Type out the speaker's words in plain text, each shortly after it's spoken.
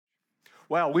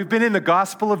Well, we've been in the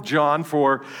Gospel of John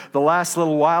for the last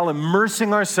little while,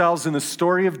 immersing ourselves in the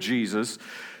story of Jesus,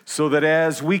 so that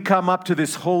as we come up to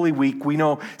this Holy Week, we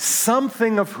know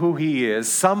something of who he is,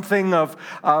 something of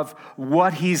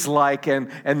what he's like,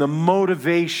 and the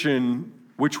motivation,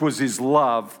 which was his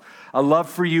love. A love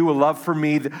for you, a love for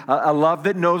me, a love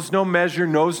that knows no measure,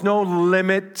 knows no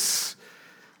limits,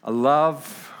 a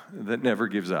love that never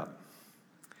gives up.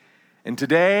 And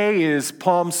today is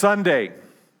Palm Sunday.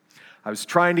 I was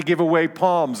trying to give away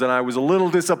palms, and I was a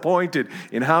little disappointed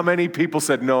in how many people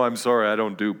said, "No, I'm sorry, I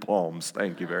don't do palms.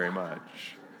 Thank you very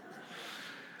much."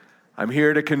 I'm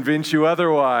here to convince you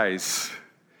otherwise.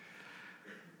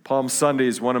 Palm Sunday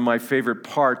is one of my favorite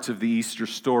parts of the Easter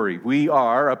story. We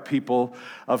are a people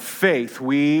of faith.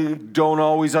 We don't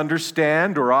always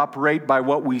understand or operate by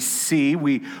what we see.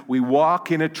 We walk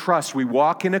in a trust. We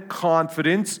walk in a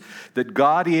confidence that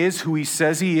God is who he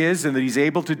says he is and that he's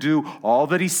able to do all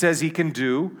that he says he can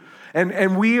do.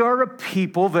 And we are a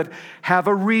people that have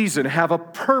a reason, have a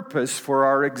purpose for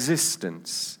our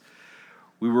existence.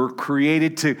 We were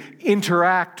created to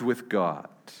interact with God.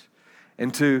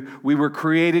 And we were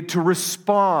created to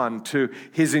respond to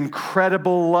his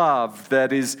incredible love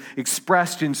that is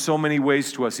expressed in so many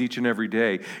ways to us each and every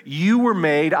day. You were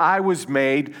made, I was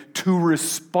made to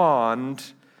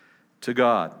respond to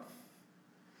God.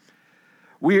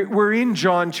 We're in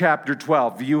John chapter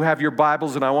 12. You have your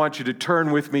Bibles, and I want you to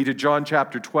turn with me to John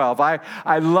chapter 12.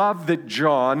 I love that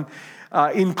John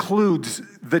includes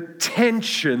the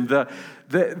tension, the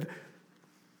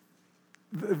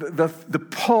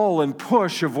pull and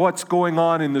push of what's going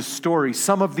on in the story,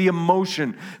 some of the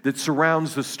emotion that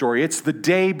surrounds the story. It's the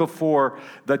day before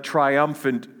the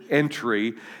triumphant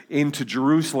entry into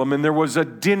Jerusalem, and there was a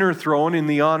dinner thrown in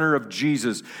the honor of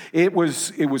Jesus. It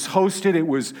was hosted, it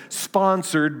was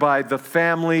sponsored by the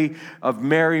family of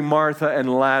Mary, Martha,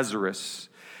 and Lazarus.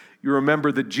 You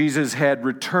remember that Jesus had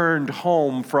returned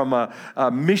home from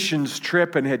a missions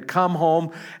trip and had come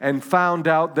home and found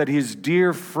out that his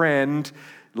dear friend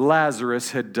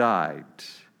Lazarus had died.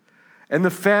 And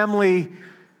the family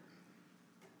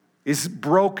is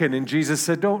broken, and Jesus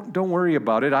said, don't worry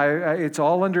about it. It's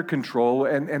all under control.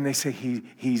 And they say,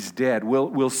 he's dead.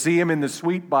 We'll see him in the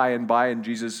sweet by and by. And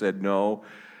Jesus said, no,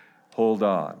 hold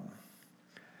on.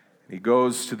 He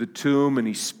goes to the tomb and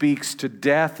he speaks to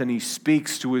death and he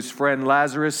speaks to his friend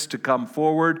Lazarus to come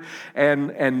forward.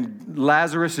 And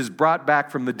Lazarus is brought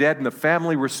back from the dead, and the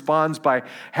family responds by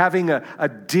having a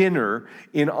dinner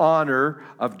in honor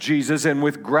of Jesus and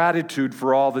with gratitude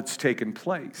for all that's taken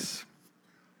place.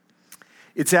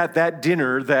 It's at that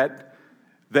dinner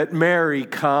that Mary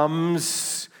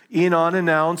comes in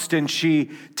unannounced, and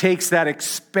she takes that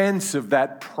expensive,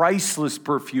 that priceless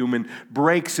perfume and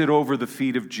breaks it over the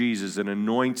feet of Jesus and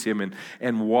anoints him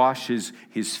and washes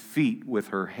his feet with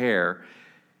her hair.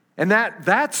 And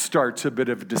that starts a bit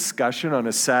of a discussion on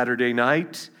a Saturday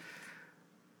night.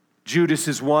 Judas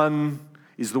is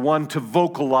the one to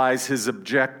vocalize his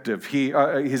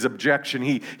his objection.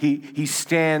 He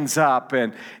stands up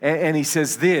and he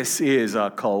says, "This is a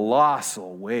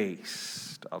colossal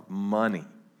waste of money.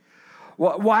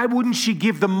 Why wouldn't she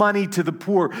give the money to the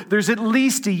poor? There's at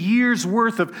least a year's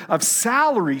worth of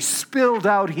salary spilled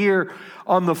out here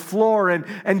on the floor.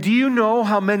 And do you know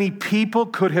how many people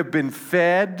could have been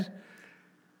fed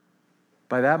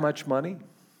by that much money?"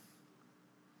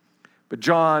 But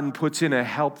John puts in a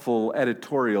helpful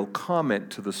editorial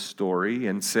comment to the story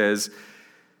and says,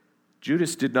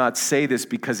 Judas did not say this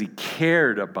because he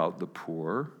cared about the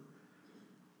poor,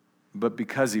 but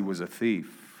because he was a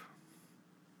thief.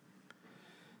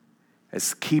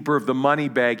 As keeper of the money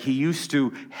bag, he used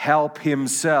to help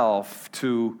himself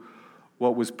to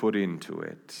what was put into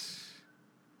it.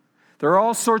 There are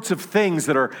all sorts of things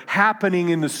that are happening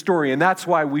in the story, and that's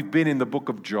why we've been in the book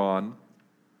of John.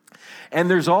 And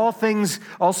there's all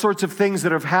sorts of things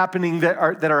that are happening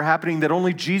that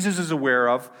only Jesus is aware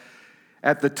of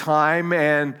at the time,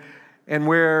 and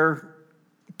where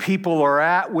people are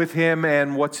at with him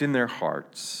and what's in their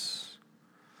hearts.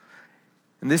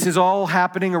 And this is all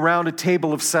happening around a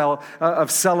table of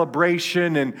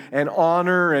celebration and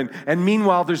honor. And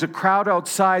meanwhile, there's a crowd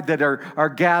outside that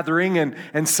are gathering.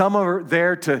 And some are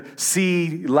there to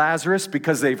see Lazarus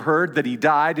because they've heard that he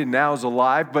died and now is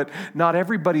alive. But not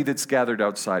everybody that's gathered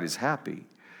outside is happy.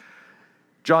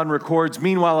 John records,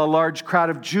 meanwhile, a large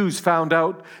crowd of Jews found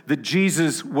out that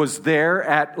Jesus was there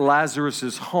at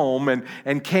Lazarus' home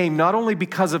and came not only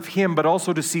because of him, but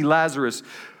also to see Lazarus,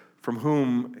 from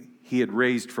whom he had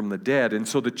raised from the dead. And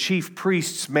so the chief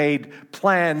priests made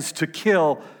plans to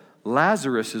kill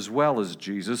Lazarus as well as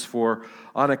Jesus, for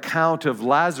on account of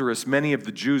Lazarus, many of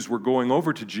the Jews were going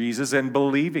over to Jesus and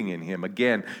believing in him.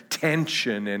 Again,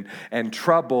 tension and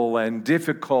trouble and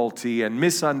difficulty and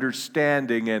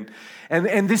misunderstanding.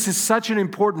 And this is such an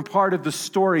important part of the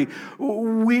story.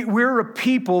 We're a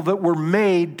people that were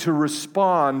made to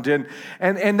respond.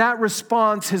 And that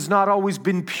response has not always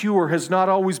been pure, has not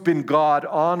always been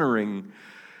God-honoring.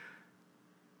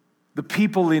 The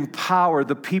people in power,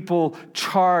 the people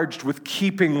charged with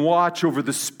keeping watch over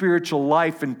the spiritual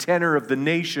life and tenor of the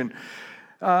nation,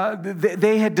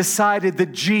 they had decided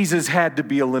that Jesus had to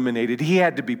be eliminated. He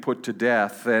had to be put to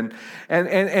death. And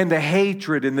the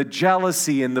hatred and the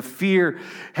jealousy and the fear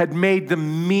had made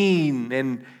them mean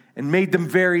and made them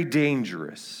very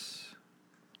dangerous.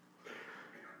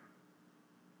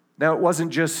 Now, it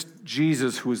wasn't just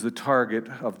Jesus who was the target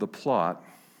of the plot.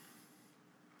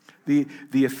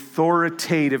 The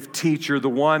authoritative teacher, the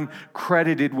one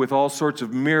credited with all sorts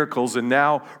of miracles and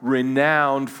now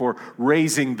renowned for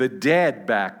raising the dead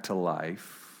back to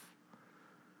life.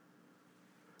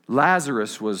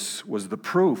 Lazarus was the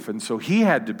proof, and so he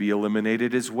had to be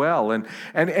eliminated as well.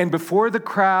 And before that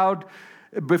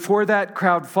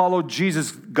crowd followed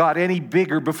Jesus got any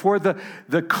bigger, before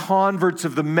the converts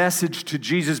of the message to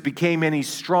Jesus became any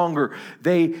stronger,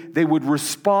 they would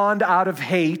respond out of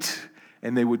hate,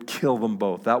 and they would kill them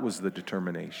both. That was the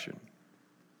determination.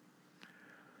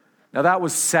 Now, that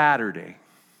was Saturday.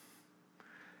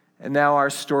 And now our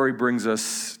story brings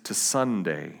us to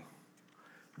Sunday,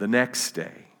 the next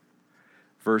day.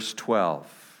 Verse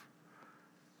 12,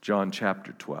 John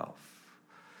chapter 12.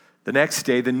 The next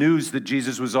day, the news that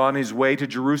Jesus was on his way to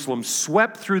Jerusalem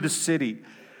swept through the city.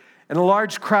 And a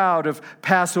large crowd of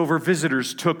Passover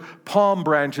visitors took palm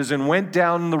branches and went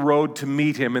down the road to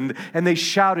meet him. And they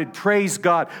shouted, "Praise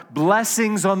God,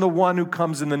 blessings on the one who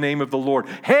comes in the name of the Lord.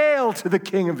 Hail to the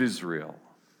King of Israel."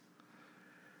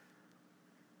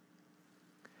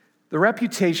 The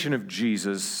reputation of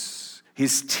Jesus,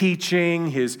 his teaching,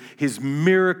 his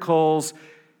miracles,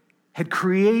 had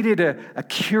created a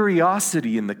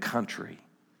curiosity in the country.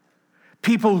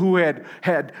 People who had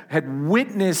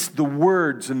witnessed the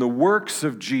words and the works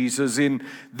of Jesus in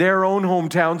their own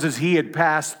hometowns as he had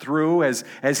passed through,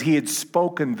 as he had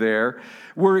spoken there,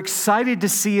 were excited to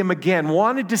see him again,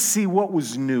 wanted to see what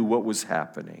was new, what was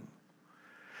happening.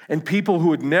 And people who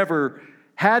had never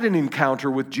had an encounter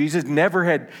with Jesus, never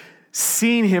had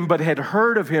seen him but had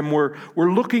heard of him, were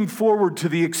looking forward to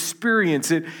the experience.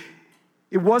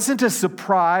 It wasn't a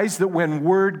surprise that when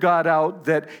word got out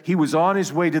that he was on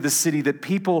his way to the city, that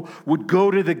people would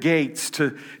go to the gates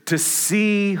to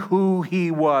see who he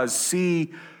was,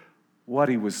 see what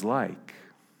he was like.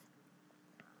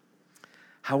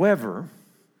 However,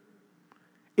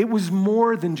 it was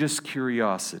more than just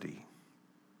curiosity.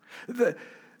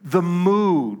 The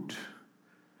mood,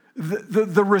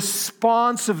 the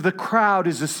response of the crowd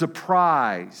is a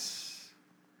surprise.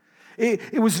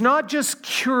 It was not just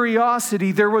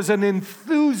curiosity, there was an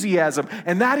enthusiasm,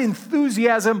 and that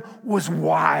enthusiasm was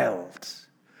wild.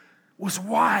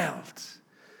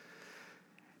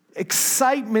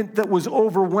 Excitement that was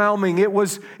overwhelming. It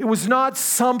was not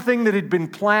something that had been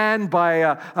planned by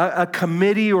a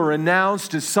committee or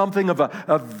announced as something of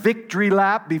a victory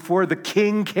lap before the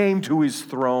king came to his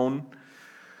throne.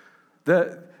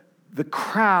 The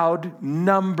crowd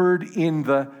numbered in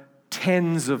the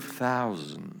tens of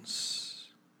thousands.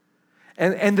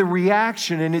 And the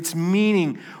reaction and its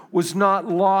meaning was not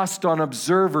lost on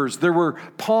observers. There were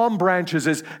palm branches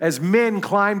as men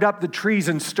climbed up the trees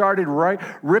and started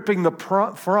ripping the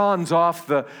fronds off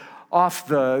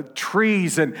the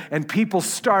trees, and people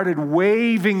started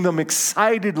waving them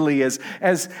excitedly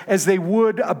as they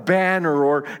would a banner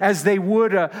or as they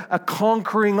would a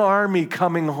conquering army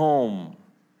coming home.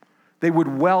 They would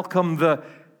welcome the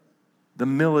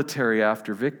military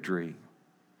after victory.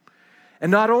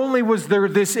 And not only was there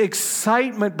this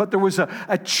excitement, but there was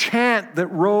a chant that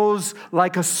rose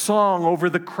like a song over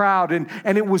the crowd,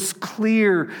 and it was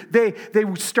clear. They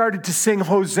started to sing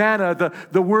Hosanna,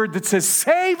 the word that says,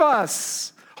 "Save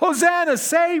us! Hosanna,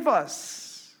 save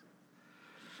us!"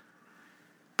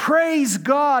 Praise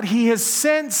God, He has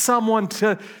sent someone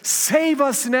to save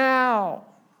us now.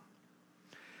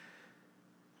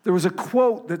 There was a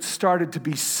quote that started to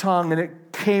be sung, and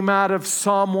it came out of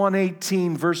Psalm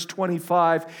 118, verse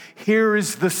 25. Here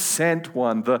is the sent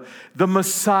one, the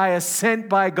Messiah sent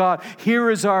by God.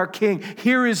 Here is our King.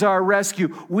 Here is our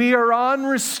rescue. We are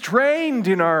unrestrained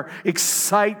in our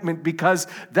excitement because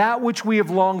that which we have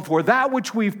longed for, that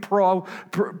which we've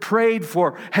prayed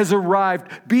for has arrived.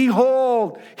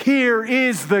 Behold, here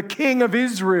is the King of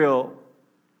Israel.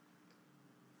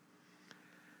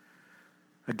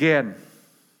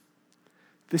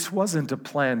 This wasn't a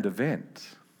planned event.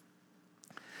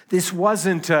 This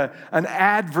wasn't an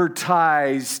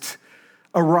advertised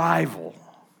arrival.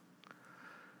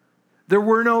 There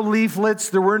were no leaflets.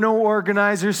 There were no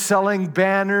organizers selling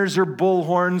banners or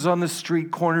bullhorns on the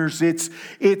street corners. It's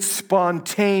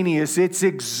spontaneous, it's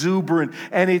exuberant,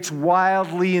 and it's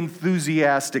wildly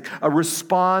enthusiastic. A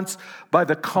response by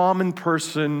the common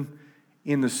person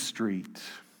in the street.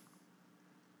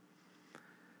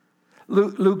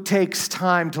 Luke takes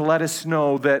time to let us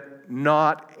know that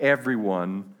not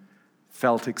everyone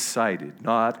felt excited.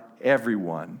 Not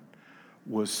everyone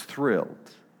was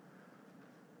thrilled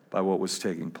by what was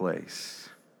taking place.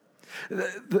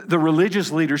 The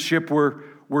religious leadership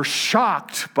were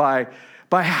shocked by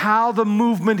how the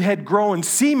movement had grown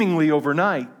seemingly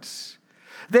overnight.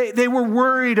 They were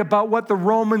worried about what the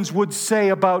Romans would say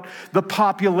about the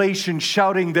population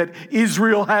shouting that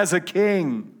Israel has a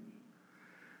king.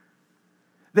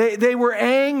 They were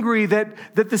angry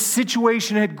that the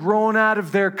situation had grown out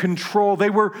of their control. They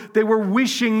were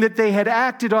wishing that they had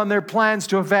acted on their plans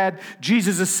to have had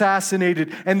Jesus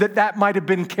assassinated and that might have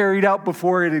been carried out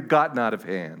before it had gotten out of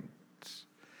hand.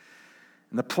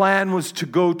 And the plan was to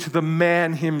go to the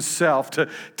man himself,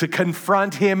 to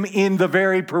confront him in the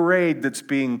very parade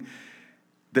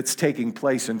that's taking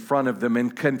place in front of them,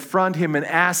 and confront him and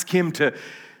ask him to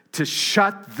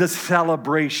shut the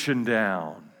celebration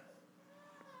down.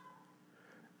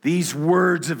 These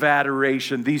words of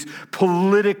adoration, these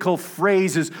political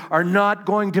phrases are not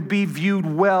going to be viewed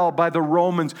well by the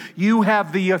Romans. You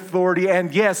have the authority,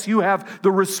 and yes, you have the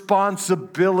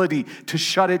responsibility to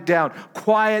shut it down.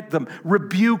 Quiet them,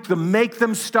 rebuke them, make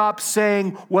them stop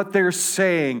saying what they're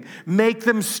saying. Make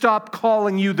them stop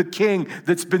calling you the king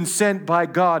that's been sent by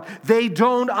God. They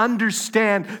don't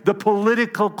understand the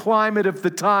political climate of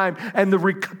the time and the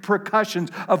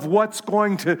repercussions of what's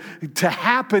going to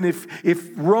happen if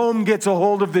Rome gets a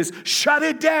hold of this. Shut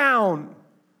it down.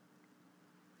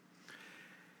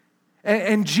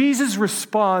 And Jesus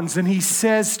responds and he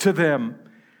says to them,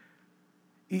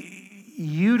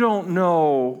 you don't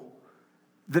know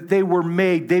that they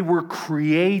were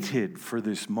created for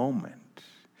this moment.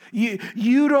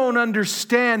 You don't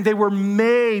understand. They were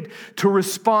made to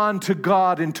respond to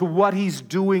God and to what He's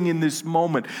doing in this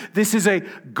moment. This is a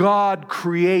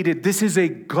God-created, this is a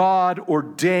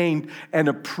God-ordained and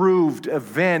approved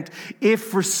event. If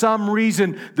for some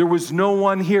reason there was no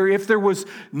one here, if there was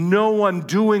no one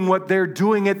doing what they're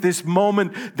doing at this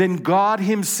moment, then God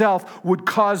Himself would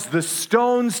cause the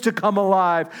stones to come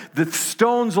alive, the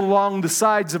stones along the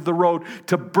sides of the road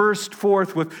to burst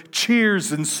forth with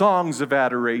cheers and songs of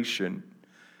adoration.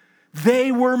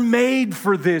 They were made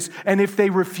for this, and if they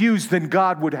refuse, then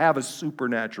God would have a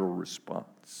supernatural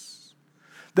response.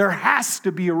 There has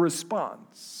to be a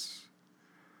response.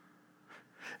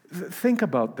 Think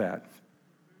about that.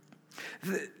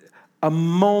 A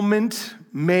moment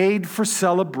made for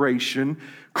celebration,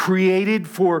 created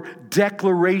for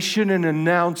declaration and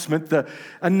announcement,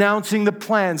 announcing the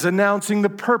plans, announcing the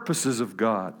purposes of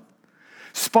God.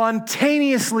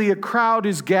 Spontaneously, a crowd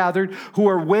is gathered who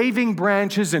are waving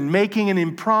branches and making an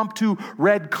impromptu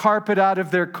red carpet out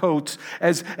of their coats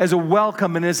as a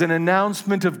welcome and as an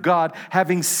announcement of God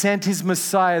having sent His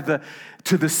Messiah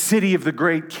to the city of the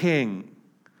great King.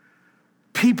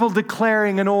 People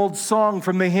declaring an old song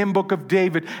from the hymn book of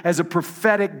David as a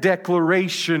prophetic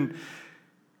declaration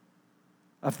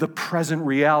of the present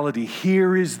reality.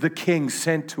 Here is the King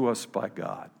sent to us by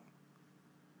God.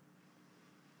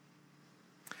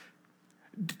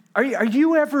 Are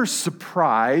you ever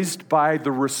surprised by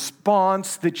the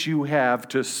response that you have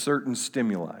to certain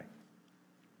stimuli?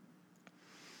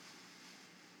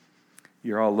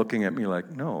 You're all looking at me like,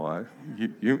 no,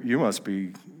 you must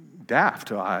be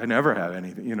daft. I never have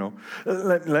anything,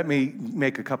 Let me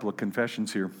make a couple of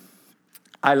confessions here.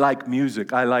 I like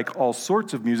music. I like all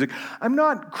sorts of music. I'm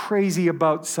not crazy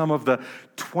about some of the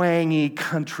twangy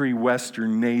country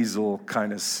western nasal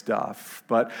kind of stuff.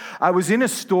 But I was in a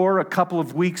store a couple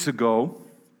of weeks ago,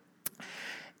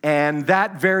 and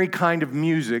that very kind of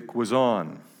music was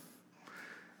on.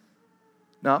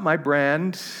 Not my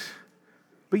brand,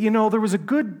 but there was a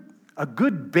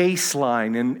good bass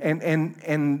line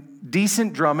and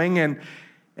decent drumming, and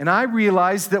I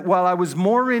realized that while I was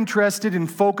more interested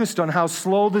and focused on how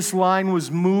slow this line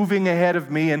was moving ahead of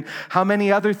me and how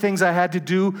many other things I had to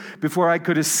do before I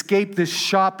could escape this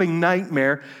shopping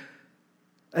nightmare,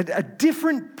 a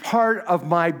different part of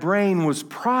my brain was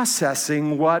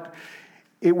processing what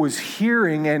it was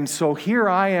hearing. And so here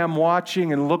I am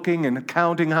watching and looking and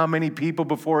counting how many people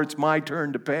before it's my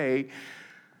turn to pay.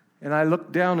 And I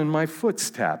look down and my foot's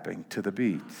tapping to the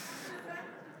beat.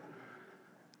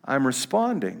 I'm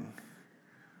responding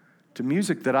to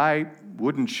music that I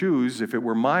wouldn't choose if it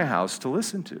were my house to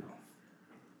listen to.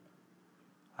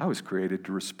 I was created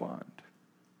to respond.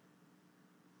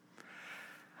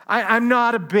 I'm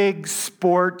not a big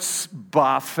sports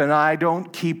buff, and I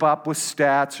don't keep up with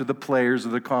stats or the players or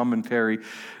the commentary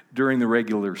during the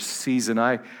regular season.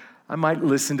 I might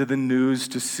listen to the news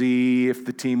to see if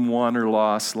the team won or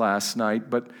lost last night,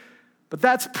 but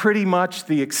that's pretty much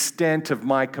the extent of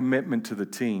my commitment to the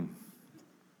team.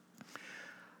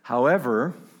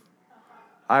 However,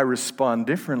 I respond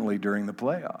differently during the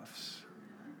playoffs.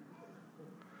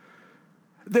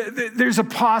 There's a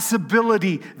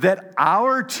possibility that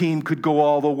our team could go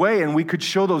all the way and we could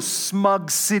show those smug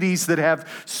cities that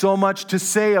have so much to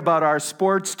say about our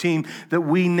sports team that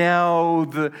we know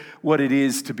what it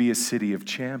is to be a city of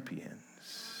champions.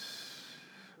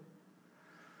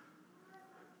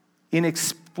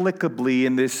 Inexplicably,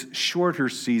 in this shorter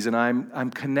season,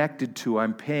 I'm connected to,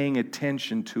 I'm paying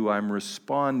attention to, I'm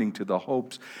responding to the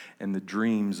hopes and the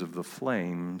dreams of the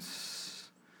Flames.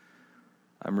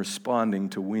 I'm responding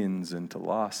to wins and to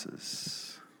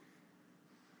losses.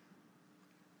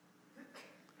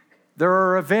 There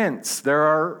are events, there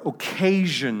are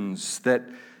occasions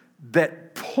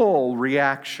that pull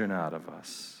reaction out of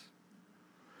us.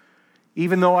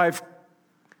 Even though I've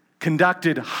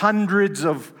conducted hundreds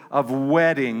of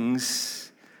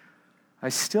weddings, I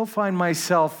still find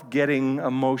myself getting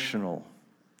emotional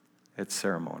at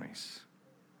ceremonies.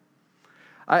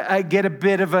 I get a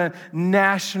bit of a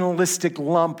nationalistic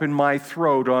lump in my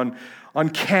throat on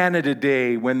Canada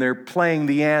Day when they're playing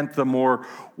the anthem, or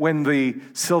when the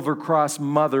Silver Cross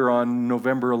Mother on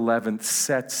November 11th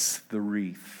sets the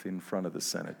wreath in front of the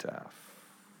cenotaph.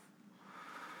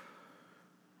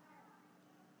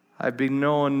 I've been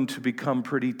known to become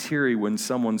pretty teary when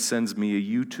someone sends me a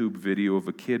YouTube video of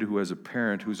a kid who has a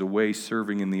parent who's away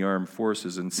serving in the armed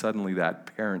forces, and suddenly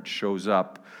that parent shows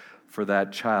up for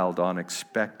that child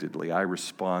unexpectedly. I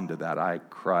respond to that. I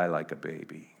cry like a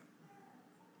baby.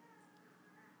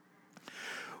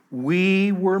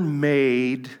 We were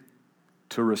made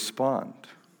to respond.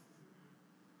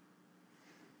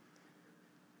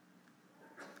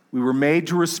 We were made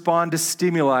to respond to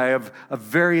stimuli of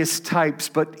various types,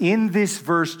 but in this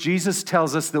verse, Jesus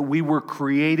tells us that we were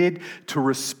created to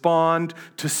respond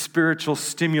to spiritual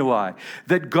stimuli,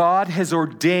 that God has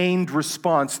ordained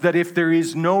response, that if there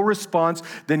is no response,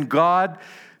 then God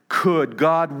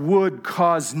would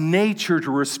cause nature to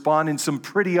respond in some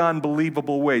pretty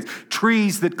unbelievable ways.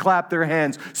 Trees that clap their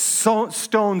hands,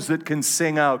 stones that can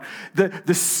sing out.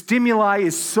 The stimuli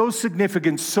is so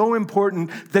significant, so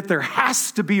important, that there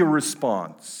has to be a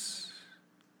response.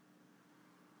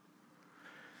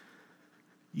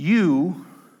 You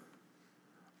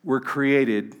were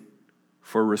created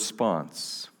for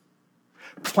response.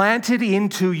 Planted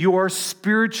into your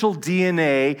spiritual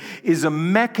DNA is a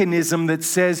mechanism that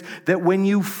says that when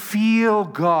you feel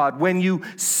God, when you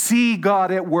see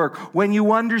God at work, when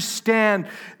you understand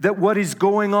that what is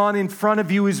going on in front of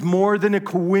you is more than a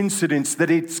coincidence, that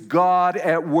it's God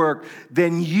at work,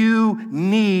 then you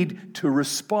need to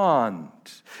respond.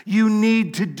 You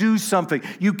need to do something.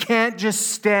 You can't just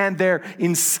stand there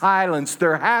in silence.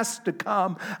 There has to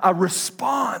come a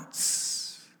response.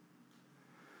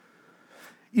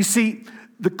 You see,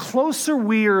 the closer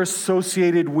we are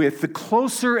associated with, the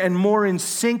closer and more in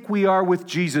sync we are with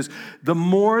Jesus, the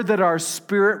more that our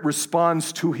spirit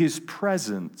responds to His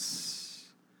presence,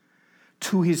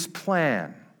 to His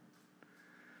plan,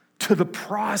 to the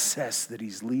process that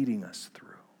He's leading us through.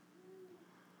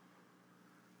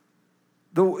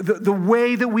 The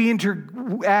way that we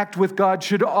interact with God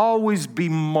should always be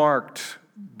marked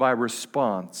by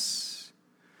response.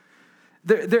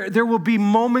 There will be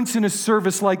moments in a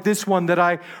service like this one that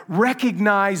I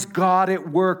recognize God at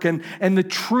work, and the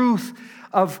truth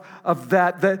of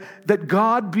that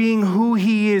God, being who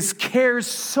He is, cares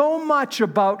so much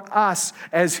about us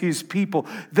as His people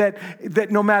that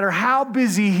no matter how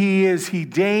busy He is, He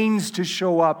deigns to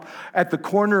show up at the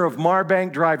corner of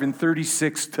Marbank Drive in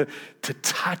 36 to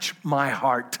touch my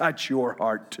heart, touch your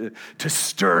heart, to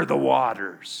stir the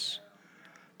waters.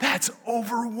 That's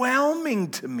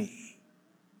overwhelming to me.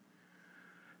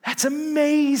 That's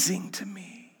amazing to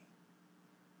me.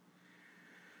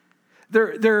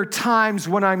 There are times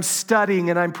when I'm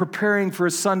studying and I'm preparing for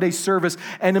a Sunday service,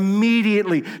 and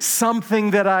immediately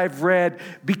something that I've read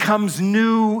becomes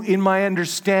new in my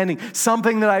understanding.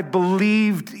 Something that I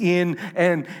believed in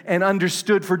and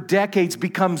understood for decades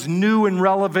becomes new and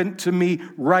relevant to me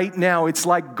right now. It's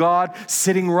like God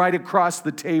sitting right across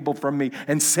the table from me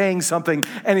and saying something,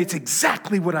 and it's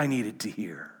exactly what I needed to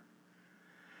hear.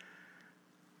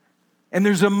 And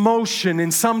there's emotion,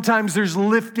 and sometimes there's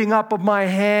lifting up of my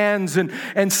hands,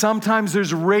 and sometimes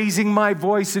there's raising my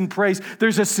voice in praise.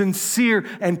 There's a sincere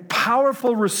and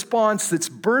powerful response that's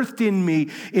birthed in me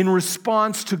in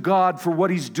response to God for what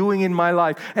He's doing in my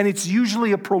life. And it's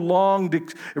usually a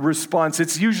prolonged response.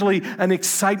 It's usually an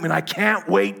excitement. I can't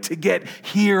wait to get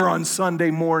here on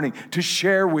Sunday morning to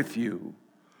share with you.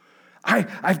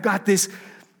 I've got this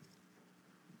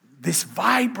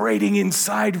vibrating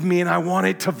inside of me, and I want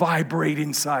it to vibrate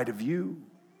inside of you.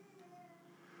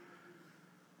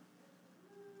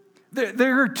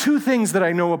 There are two things that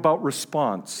I know about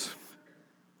response.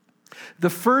 The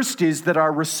first is that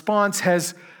our response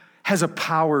has a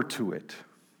power to it.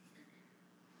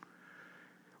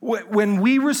 When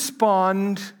we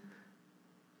respond,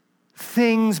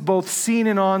 things both seen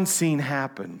and unseen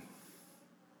happen.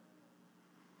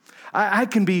 I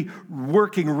can be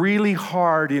working really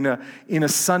hard in a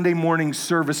Sunday morning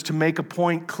service to make a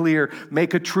point clear,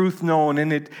 make a truth known,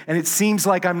 and it seems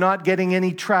like I'm not getting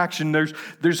any traction.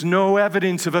 There's no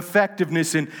evidence of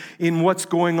effectiveness in what's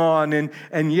going on,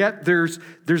 and yet there's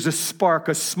a spark,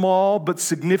 a small but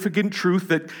significant truth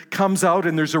that comes out,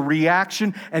 and there's a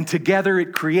reaction, and together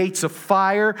it creates a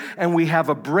fire, and we have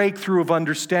a breakthrough of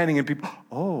understanding, and people,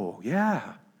 oh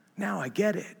yeah, now I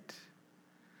get it.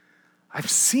 I've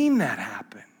seen that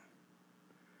happen.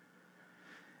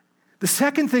 The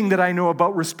second thing that I know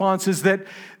about response is that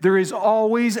there is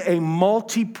always a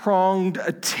multi-pronged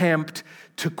attempt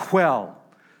to quell,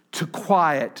 to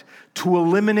quiet, to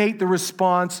eliminate the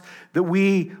response that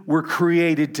we were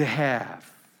created to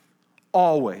have.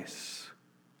 Always.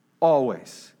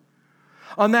 Always.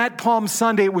 On that Palm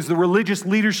Sunday, it was the religious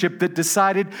leadership that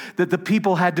decided that the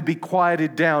people had to be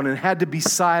quieted down and had to be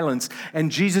silenced. And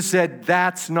Jesus said,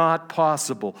 that's not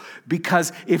possible,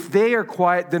 because if they are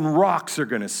quiet, then rocks are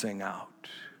going to sing out.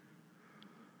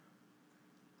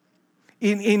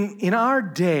 In our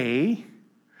day,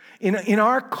 in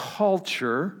our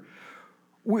culture,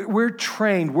 we're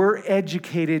trained, we're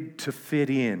educated to fit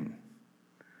in,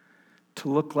 to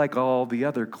look like all the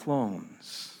other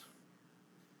clones.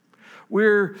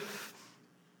 We're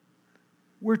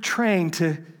trained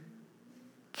to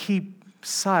keep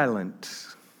silent,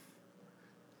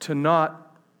 to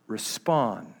not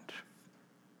respond.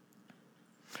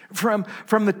 From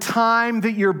the time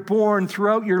that you're born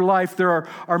throughout your life, there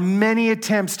are many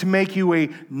attempts to make you a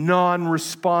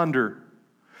non-responder.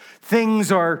 Things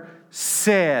are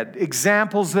said,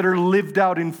 examples that are lived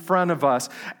out in front of us.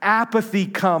 Apathy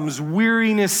comes,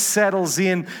 weariness settles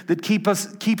in that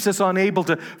keeps us unable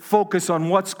to focus on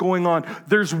what's going on.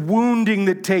 There's wounding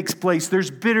that takes place.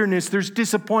 There's bitterness, there's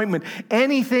disappointment.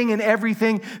 Anything and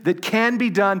everything that can be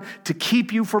done to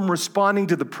keep you from responding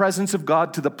to the presence of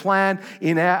God, to the plan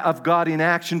of God in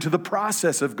action, to the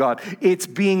process of God. It's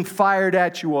being fired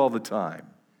at you all the time.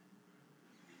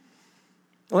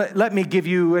 Let me give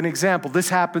you an example. This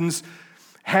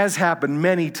has happened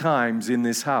many times in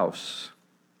this house.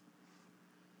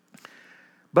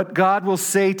 But God will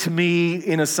say to me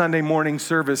in a Sunday morning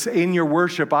service, in your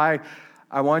worship, I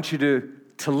want you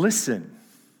to listen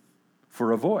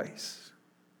for a voice.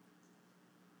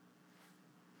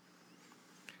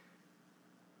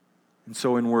 And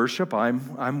so in worship,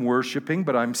 I'm worshiping,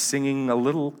 but I'm singing a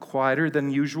little quieter than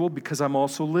usual because I'm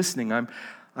also listening.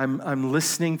 I'm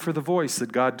listening for the voice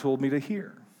that God told me to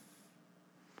hear.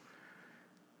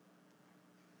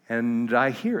 And I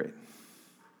hear it.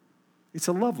 It's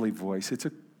a lovely voice. It's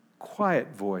a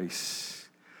quiet voice.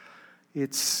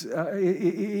 It's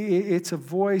a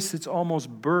voice that's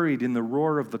almost buried in the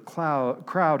roar of the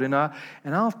crowd. And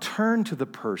I'll turn to the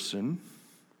person,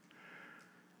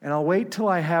 and I'll wait till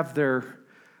I have their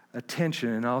attention,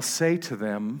 and I'll say to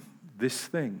them this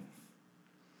thing: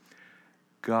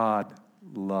 God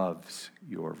loves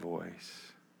your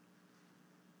voice.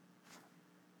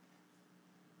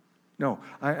 No,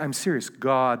 I'm serious.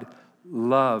 God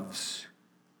loves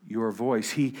your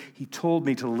voice. He told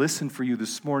me to listen for you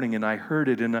this morning, and I heard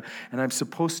it, and I'm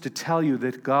supposed to tell you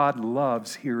that God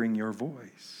loves hearing your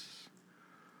voice.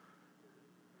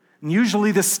 And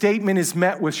usually the statement is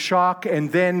met with shock,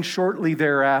 and then shortly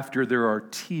thereafter there are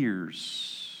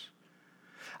tears.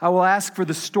 I will ask for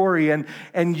the story, and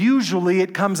usually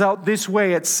it comes out this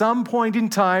way. At some point in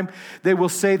time, they will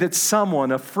say that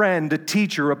someone, a friend, a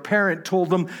teacher, a parent,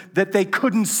 told them that they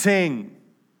couldn't sing.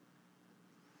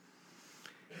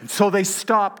 And so they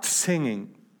stopped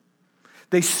singing.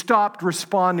 They stopped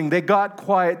responding. They got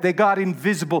quiet. They got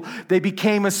invisible. They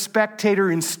became a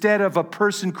spectator instead of a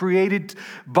person created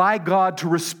by God to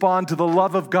respond to the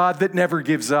love of God that never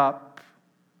gives up.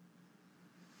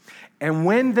 And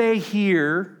when they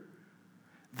hear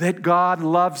that God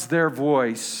loves their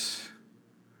voice,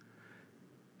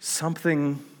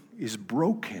 something is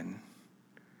broken.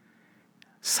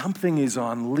 Something is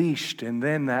unleashed, and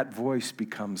then that voice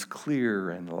becomes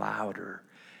clearer and louder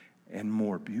and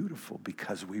more beautiful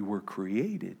because we were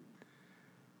created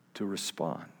to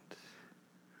respond.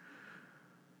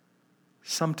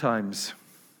 Sometimes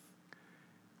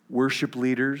worship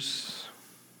leaders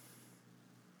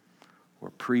or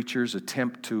preachers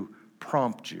attempt to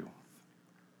prompt you,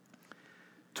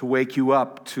 to wake you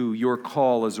up to your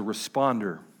call as a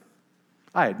responder.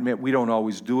 I admit we don't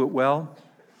always do it well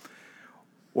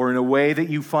or in a way that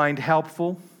you find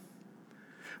helpful.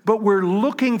 But we're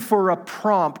looking for a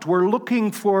prompt. We're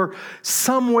looking for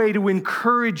some way to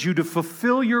encourage you to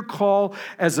fulfill your call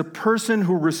as a person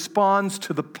who responds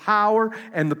to the power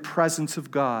and the presence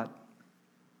of God.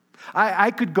 I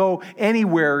could go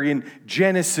anywhere in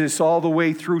Genesis all the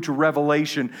way through to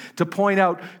Revelation to point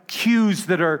out cues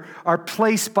that are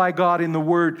placed by God in the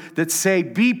Word that say,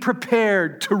 be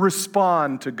prepared to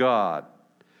respond to God.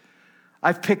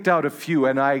 I've picked out a few,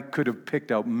 and I could have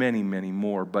picked out many, many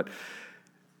more, but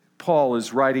Paul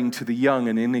is writing to the young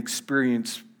and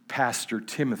inexperienced pastor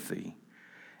Timothy.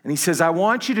 And he says, I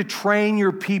want you to train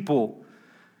your people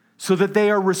so that they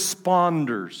are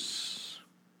responders.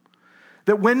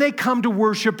 That when they come to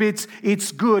worship,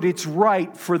 it's good, it's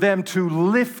right for them to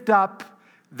lift up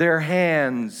their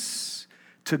hands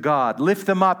to God. Lift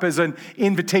them up as an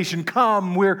invitation.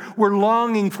 Come, we're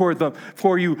longing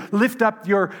for you. Lift up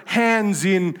your hands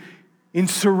in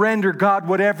surrender. God,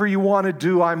 whatever you want to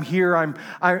do, I'm here.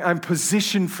 I'm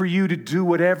positioned for you to do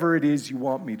whatever it is you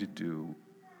want me to do.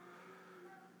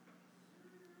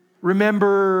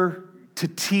 Remember to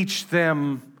teach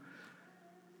them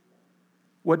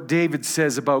what David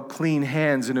says about clean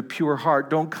hands and a pure heart.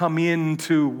 Don't come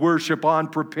into worship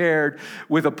unprepared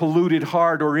with a polluted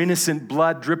heart or innocent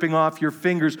blood dripping off your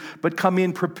fingers, but come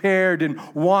in prepared and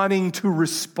wanting to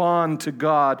respond to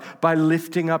God by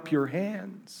lifting up your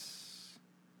hands.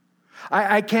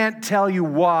 I can't tell you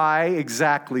why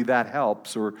exactly that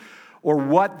helps or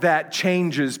what that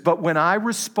changes, but when I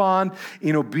respond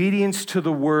in obedience to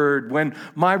the Word, when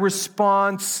my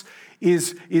response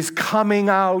is coming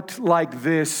out like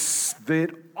this, that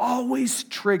always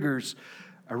triggers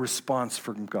a response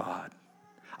from God.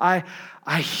 I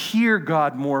hear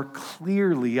God more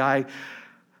clearly. I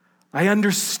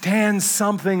understand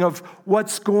something of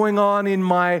what's going on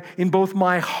in both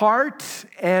my heart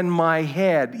and my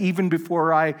head, even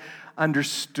before I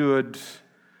understood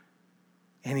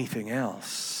anything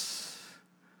else.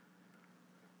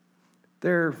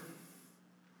 There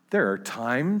are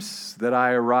times that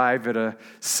I arrive at a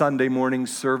Sunday morning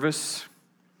service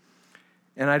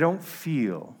and I don't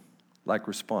feel like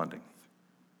responding.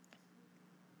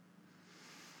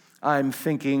 I'm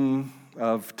thinking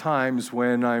of times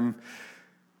when I'm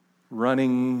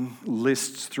running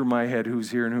lists through my head,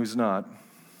 who's here and who's not.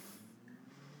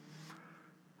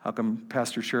 How come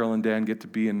Pastor Cheryl and Dan get to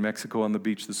be in Mexico on the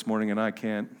beach this morning and I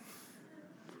can't?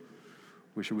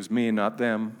 Wish it was me and not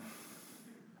them.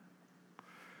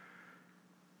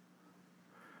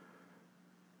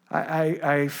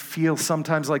 I feel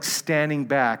sometimes like standing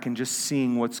back and just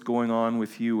seeing what's going on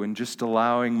with you and just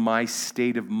allowing my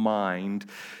state of mind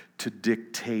to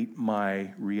dictate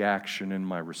my reaction and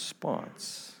my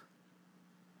response.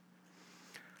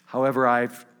 However,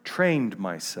 I've trained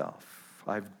myself.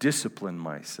 I've disciplined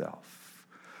myself.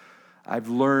 I've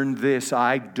learned this.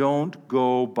 I don't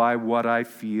go by what I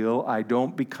feel. I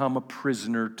don't become a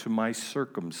prisoner to my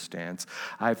circumstance.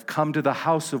 I've come to the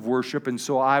house of worship, and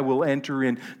so I will enter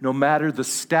in. No matter the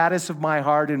status of my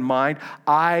heart and mind,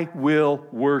 I will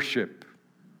worship.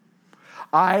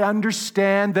 I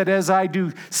understand that as I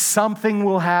do, something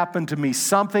will happen to me.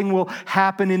 Something will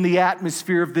happen in the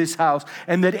atmosphere of this house,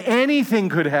 and that anything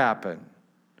could happen.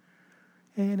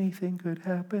 Anything could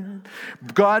happen.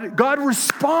 God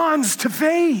responds to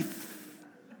faith.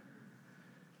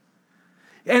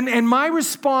 And my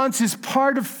response is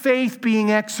part of faith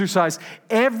being exercised.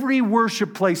 Every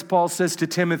worship place, Paul says to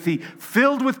Timothy,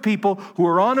 filled with people who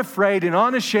are unafraid and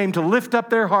unashamed to lift up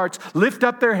their hearts, lift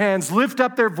up their hands, lift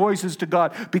up their voices to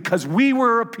God, because we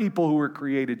were a people who were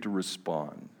created to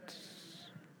respond.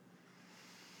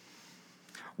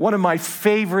 One of my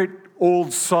favorite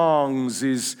old songs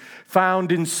is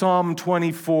found in Psalm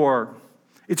 24.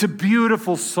 It's a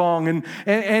beautiful song,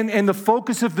 and the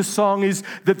focus of the song is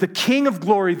that the King of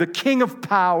glory, the King of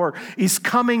power, is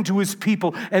coming to his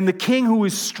people, and the King who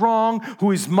is strong,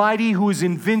 who is mighty, who is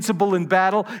invincible in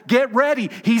battle, get ready.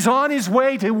 He's on his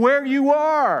way to where you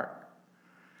are.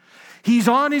 He's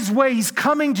on his way. He's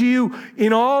coming to you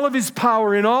in all of his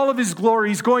power, in all of his glory.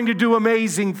 He's going to do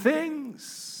amazing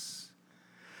things.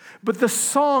 But the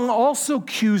song also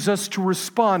cues us to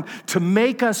respond, to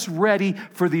make us ready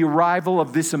for the arrival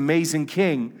of this amazing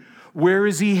King. Where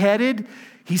is he headed?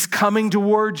 He's coming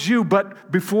towards you,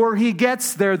 but before he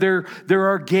gets there, there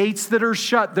are gates that are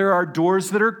shut, there are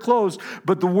doors that are closed.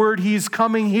 But the word he's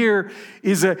coming here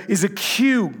is a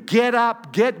cue. Get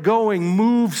up, get going,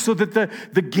 move so that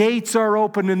the gates are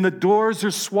open and the doors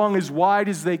are swung as wide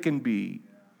as they can be.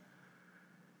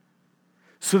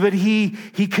 So that he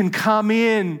can come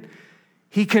in,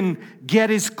 he can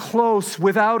get as close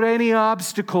without any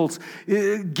obstacles.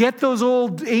 Get those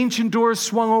old ancient doors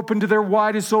swung open to their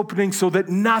widest opening so that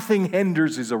nothing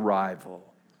hinders his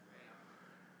arrival.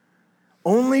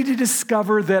 Only to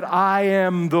discover that I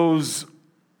am those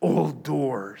old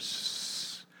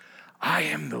doors. I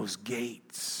am those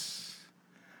gates.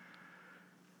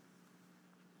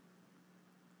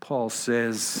 Paul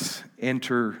says,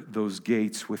 enter those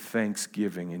gates with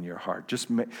thanksgiving in your heart. Just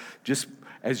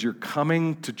as you're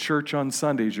coming to church on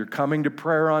Sundays, you're coming to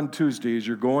prayer on Tuesdays,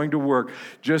 you're going to work,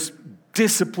 just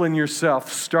discipline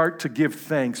yourself. Start to give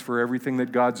thanks for everything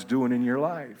that God's doing in your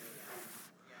life.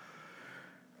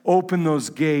 Open those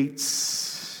gates.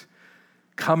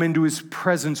 Come into his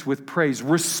presence with praise.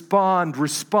 Respond,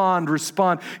 respond,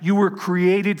 respond. You were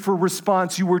created for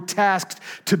response. You were tasked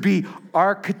to be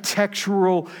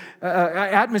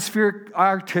atmospheric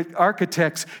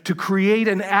architects, to create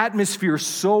an atmosphere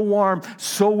so warm,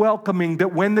 so welcoming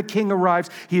that when the King arrives,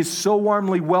 he is so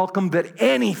warmly welcomed that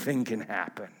anything can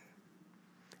happen.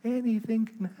 Anything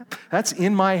can happen. That's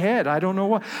in my head. I don't know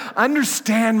why.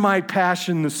 Understand my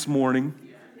passion this morning.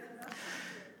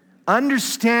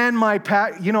 Understand my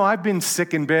passion. I've been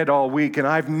sick in bed all week and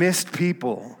I've missed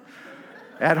people.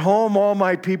 At home, all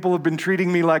my people have been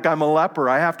treating me like I'm a leper.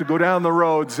 I have to go down the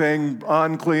road saying,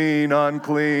 unclean,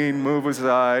 unclean, move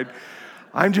aside.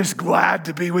 I'm just glad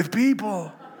to be with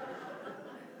people.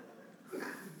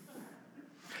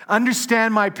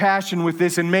 Understand my passion with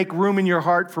this and make room in your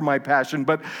heart for my passion.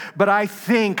 But I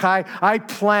think, I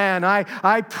plan,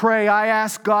 I pray, I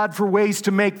ask God for ways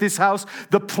to make this house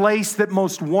the place that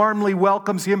most warmly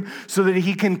welcomes him so that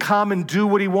he can come and do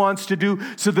what he wants to do,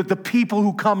 so that the people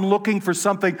who come looking for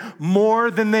something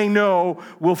more than they know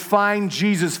will find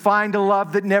Jesus, find a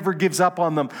love that never gives up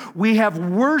on them. We have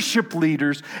worship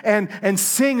leaders and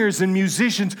singers and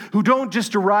musicians who don't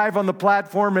just arrive on the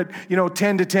platform at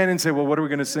 10 to 10 and say, well, what are we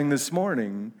going to sing this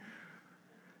morning?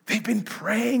 They've been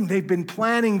praying, they've been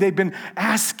planning, they've been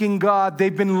asking God,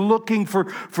 they've been looking for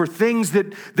things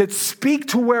that speak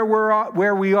to where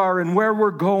we are and where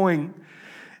we're going.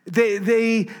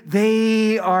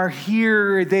 They are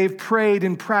here, they've prayed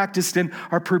and practiced and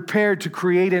are prepared to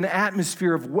create an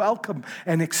atmosphere of welcome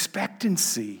and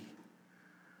expectancy.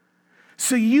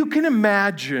 So you can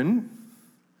imagine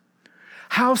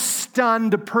how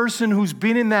stunned a person who's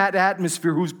been in that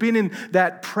atmosphere, who's been in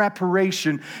that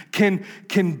preparation, can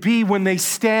be when they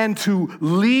stand to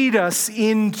lead us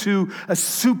into a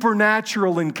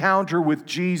supernatural encounter with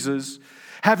Jesus,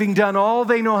 having done all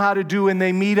they know how to do, and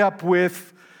they meet up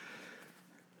with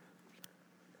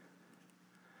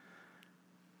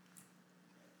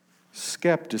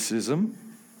skepticism,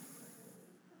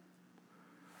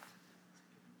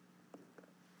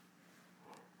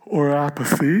 or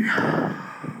apathy,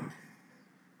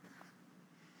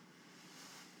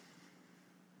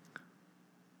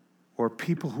 or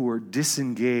people who are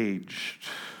disengaged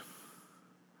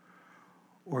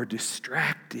or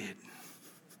distracted.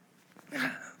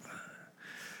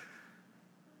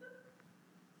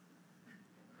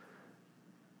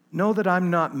 Know that I'm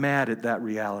not mad at that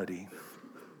reality.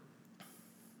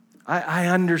 I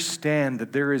understand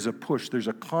that there is a push. There's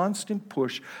a constant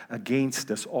push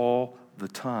against us all the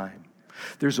time.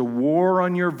 There's a war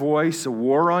on your voice, a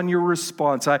war on your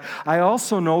response. I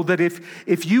also know that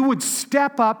if you would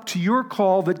step up to your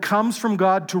call that comes from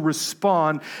God to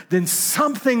respond, then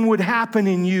something would happen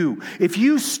in you. If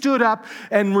you stood up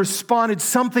and responded,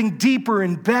 something deeper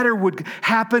and better would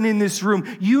happen in this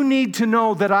room. You need to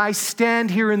know that I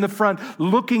stand here in the front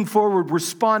looking forward,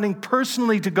 responding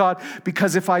personally to God,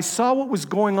 because if I saw what was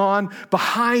going on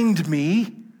behind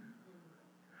me,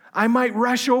 I might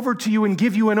rush over to you and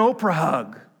give you an Oprah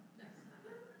hug.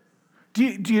 Do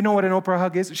you know what an Oprah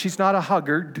hug is? She's not a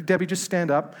hugger. Debbie, just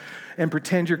stand up and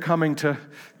pretend you're coming to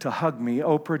hug me.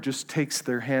 Oprah just takes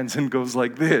their hands and goes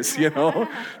like this,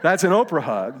 That's an Oprah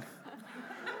hug.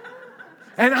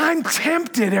 And I'm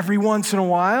tempted every once in a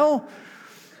while.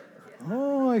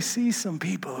 Oh, I see some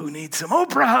people who need some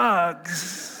Oprah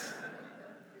hugs.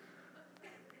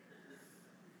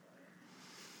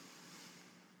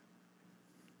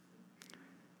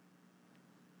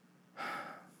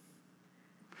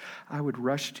 I would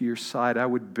rush to your side. I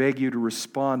would beg you to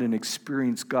respond and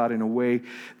experience God in a way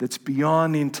that's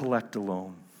beyond intellect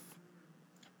alone.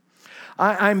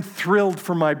 I'm thrilled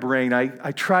for my brain.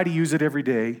 I try to use it every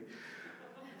day.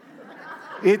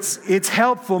 It's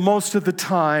helpful most of the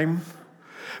time.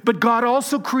 But God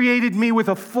also created me with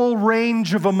a full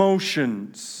range of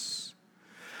emotions.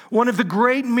 One of the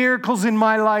great miracles in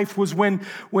my life was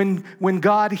when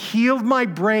God healed my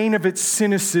brain of its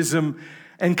cynicism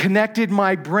and connected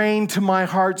my brain to my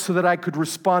heart so that I could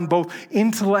respond both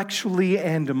intellectually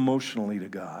and emotionally to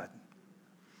God.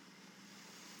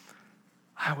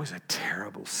 I was a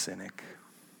terrible cynic.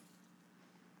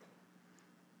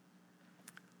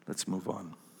 Let's move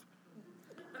on.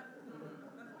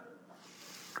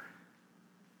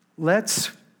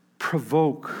 Let's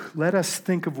provoke. Let us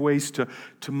think of ways to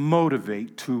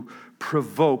motivate, to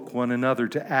provoke one another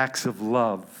to acts of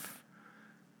love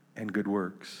and good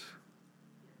works.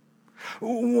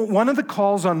 One of the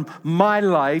calls on my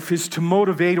life is to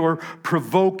motivate or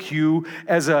provoke you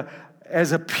as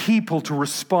a people to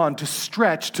respond, to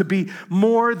stretch, to be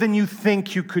more than you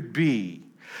think you could be,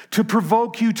 to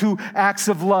provoke you to acts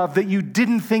of love that you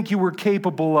didn't think you were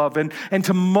capable of, and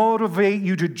to motivate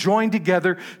you to join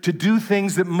together to do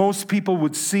things that most people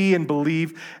would see and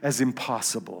believe as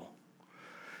impossible.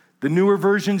 The newer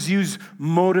versions use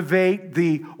motivate.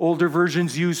 The older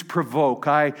versions use provoke.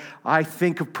 I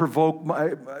think of provoke.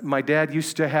 My dad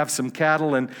used to have some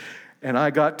cattle, and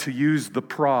I got to use the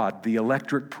prod, the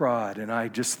electric prod, and I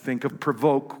just think of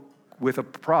provoke with a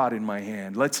prod in my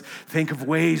hand. Let's think of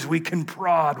ways we can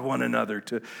prod one another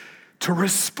to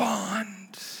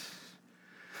respond.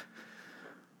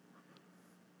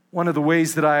 One of the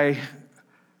ways that I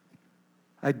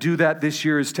do that this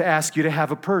year is to ask you to have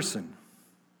a person.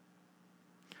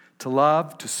 To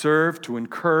love, to serve, to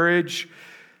encourage,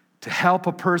 to help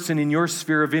a person in your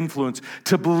sphere of influence,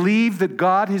 to believe that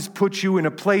God has put you in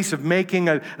a place of making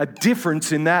a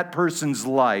difference in that person's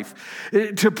life,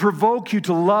 to provoke you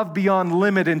to love beyond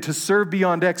limit and to serve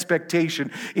beyond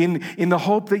expectation in the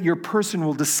hope that your person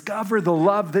will discover the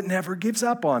love that never gives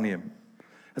up on him.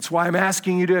 That's why I'm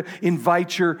asking you to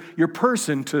invite your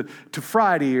person to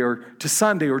Friday or to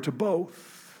Sunday or to both.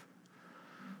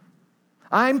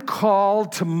 I'm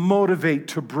called to motivate,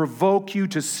 to provoke you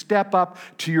to step up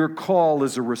to your call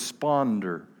as a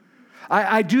responder.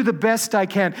 I do the best I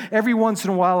can. Every once in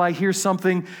a while I hear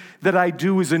something that I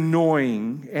do is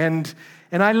annoying, and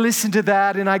I listen to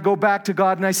that and I go back to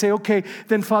God and I say, okay,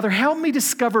 then Father, help me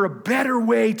discover a better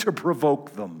way to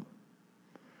provoke them.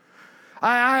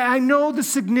 I know the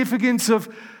significance of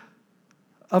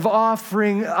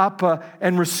offering up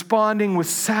and responding with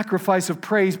sacrifice of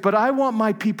praise, but I want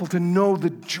my people to know the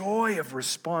joy of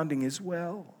responding as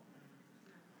well.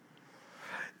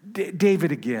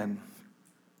 David again,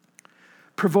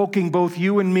 provoking both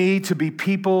you and me to be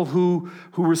people who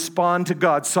respond to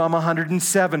God. Psalm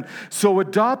 107. So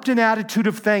adopt an attitude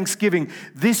of thanksgiving.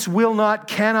 This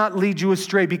cannot lead you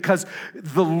astray, because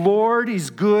the Lord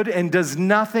is good and does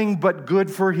nothing but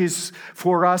good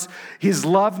for us. His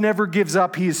love never gives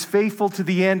up. He is faithful to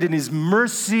the end, and his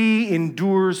mercy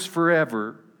endures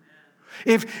forever.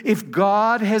 If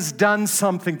God has done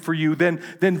something for you, then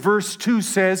verse 2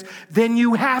 says, then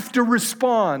you have to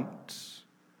respond.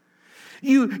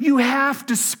 You have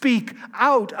to speak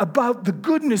out about the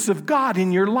goodness of God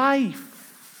in your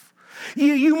life.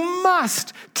 You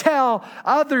must tell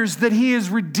others that he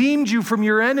has redeemed you from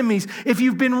your enemies. If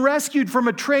you've been rescued from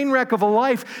a train wreck of a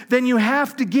life, then you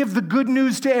have to give the good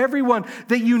news to everyone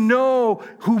that you know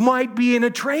who might be in a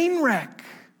train wreck.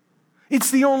 It's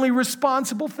the only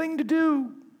responsible thing to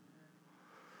do.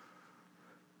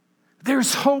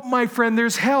 There's hope, my friend.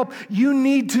 There's help. You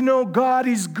need to know God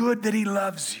is good, that he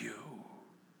loves you.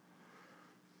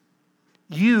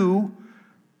 You,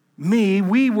 me,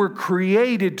 we were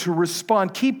created to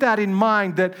respond. Keep that in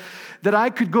mind, that I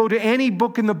could go to any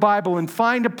book in the Bible and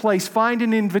find a place, find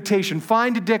an invitation,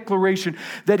 find a declaration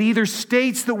that either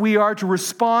states that we are to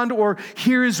respond, or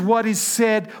here is what is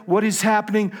said, what is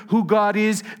happening, who God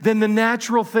is. Then the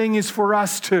natural thing is for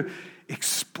us to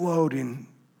explode in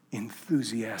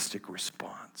enthusiastic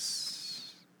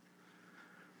response.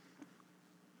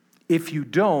 If you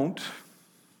don't,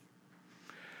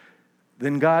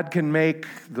 then God can make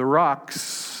the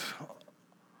rocks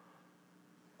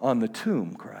on the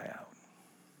tomb cry out.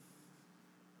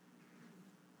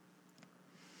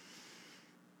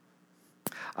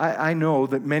 I know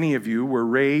that many of you were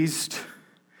raised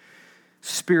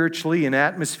spiritually in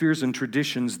atmospheres and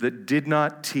traditions that did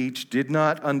not teach, did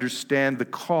not understand the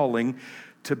calling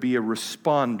to be a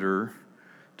responder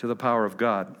to the power of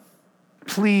God.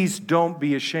 Please don't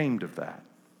be ashamed of that.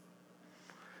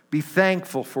 Be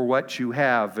thankful for what you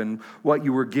have and what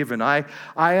you were given. I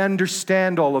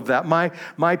understand all of that.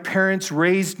 My parents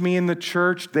raised me in the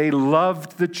church. They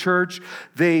loved the church.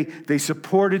 They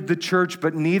supported the church,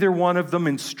 but neither one of them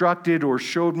instructed or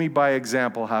showed me by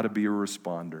example how to be a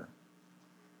responder.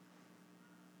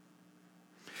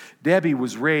 Debbie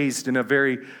was raised in a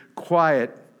very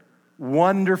quiet,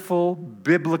 wonderful,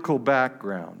 biblical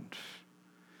background.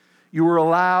 You were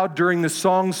allowed during the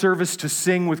song service to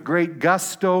sing with great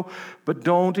gusto, but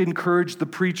don't encourage the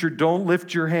preacher. Don't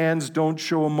lift your hands. Don't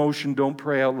show emotion. Don't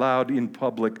pray out loud in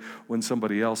public when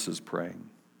somebody else is praying.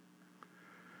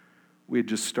 We had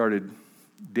just started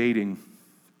dating,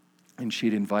 and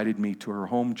she'd invited me to her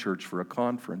home church for a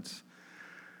conference.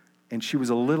 And she was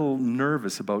a little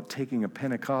nervous about taking a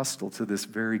Pentecostal to this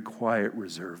very quiet,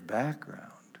 reserved background.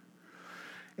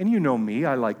 And you know me,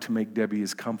 I like to make Debbie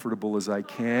as comfortable as I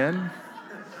can.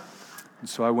 And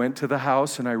so I went to the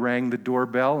house and I rang the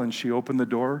doorbell and she opened the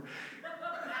door.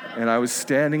 And I was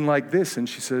standing like this and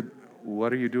she said,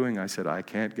 "What are you doing?" I said, "I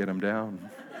can't get him down." Do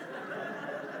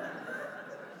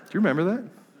you remember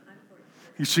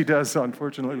that? She does,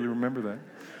 unfortunately, remember that.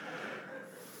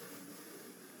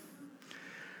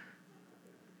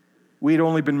 We'd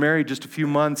only been married just a few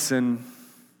months, and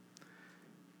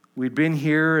we'd been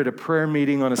here at a prayer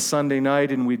meeting on a Sunday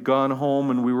night, and we'd gone home,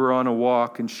 and we were on a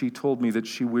walk, and she told me that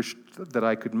she wished that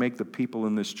I could make the people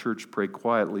in this church pray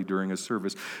quietly during a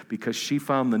service because she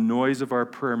found the noise of our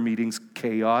prayer meetings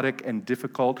chaotic and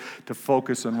difficult to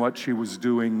focus on what she was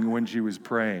doing when she was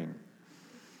praying.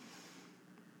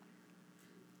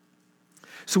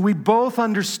 So we both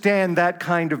understand that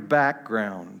kind of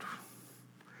background,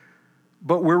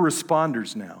 but we're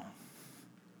responders now.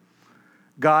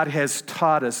 God has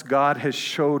taught us. God has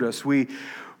showed us. When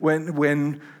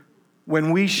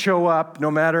we show up,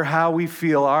 no matter how we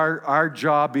feel, our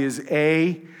job is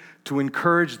A, to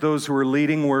encourage those who are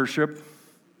leading worship.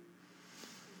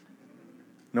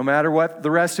 No matter what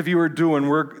the rest of you are doing,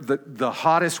 the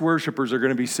hottest worshipers are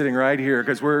going to be sitting right here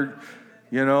because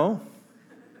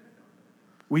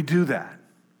we do that.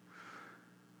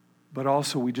 But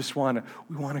also we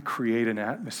want to create an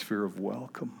atmosphere of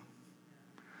welcome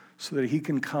so that he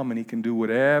can come and he can do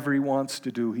whatever he wants to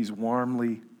do. He's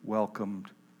warmly welcomed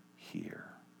here.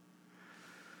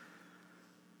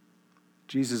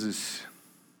 Jesus is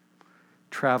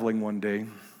traveling one day.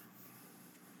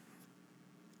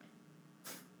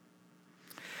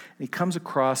 He comes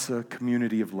across a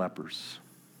community of lepers.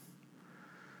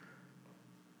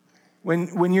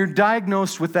 When you're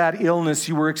diagnosed with that illness,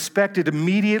 you were expected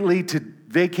immediately to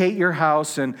vacate your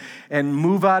house and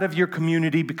move out of your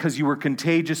community because you were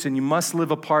contagious and you must live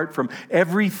apart from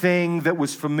everything that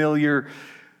was familiar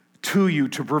to you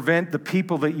to prevent the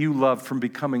people that you love from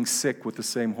becoming sick with the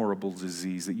same horrible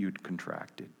disease that you'd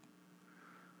contracted.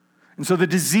 And so the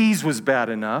disease was bad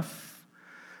enough.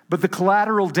 But the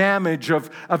collateral damage of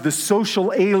the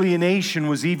social alienation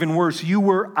was even worse. You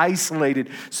were isolated.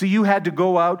 So you had to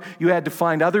go out. You had to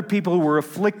find other people who were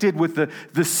afflicted with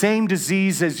the same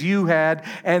disease as you had.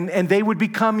 And they would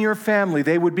become your family.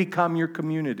 They would become your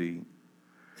community.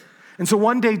 And so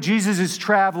one day Jesus is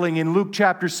traveling in Luke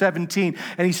chapter 17,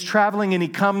 and he's traveling and he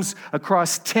comes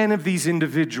across 10 of these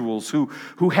individuals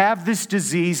who have this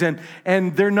disease, and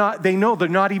they know they're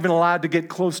not even allowed to get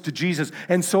close to Jesus.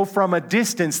 And so from a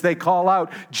distance they call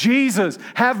out, "Jesus,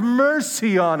 have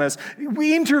mercy on us.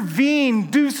 We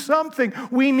intervene, do something.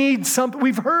 We need something.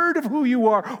 We've heard of who you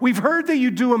are. We've heard that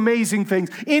you do amazing things.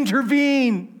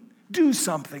 Intervene, do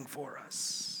something for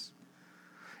us."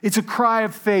 It's a cry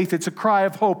of faith. It's a cry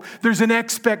of hope. There's an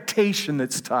expectation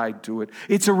that's tied to it.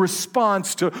 It's a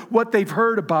response to what they've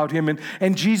heard about him.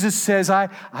 And Jesus says, I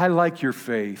like your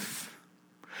faith.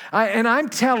 And I'm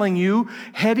telling you,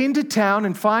 head into town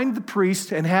and find the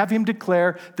priest and have him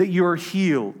declare that you're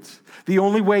healed. The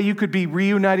only way you could be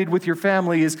reunited with your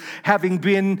family is having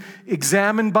been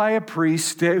examined by a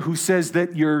priest who says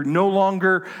that you're no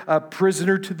longer a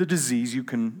prisoner to the disease. You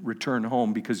can return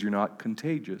home because you're not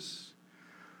contagious.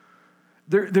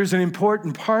 There's an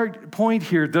important point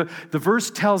here. The verse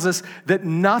tells us that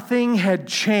nothing had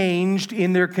changed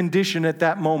in their condition at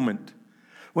that moment.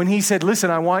 When he said, "Listen,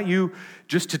 I want you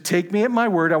just to take me at my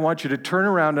word. I want you to turn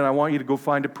around and I want you to go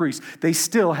find a priest." They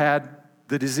still had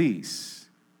the disease.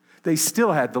 They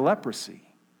still had the leprosy.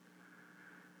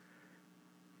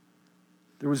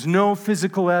 There was no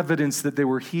physical evidence that they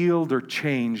were healed or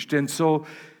changed. And so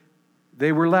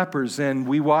They were lepers, and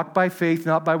we walk by faith,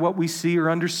 not by what we see or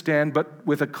understand, but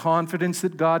with a confidence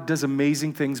that God does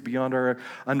amazing things beyond our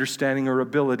understanding or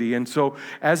ability. And so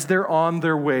as they're on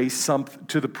their way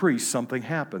to the priest, something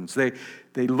happens.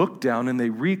 They look down and they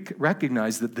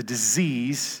recognize that the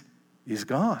disease is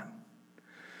gone.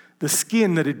 The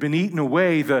skin that had been eaten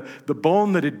away, the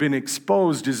bone that had been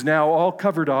exposed is now all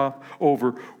covered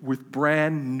over with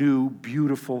brand new,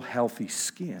 beautiful, healthy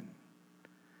skin.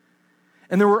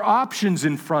 And there were options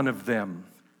in front of them.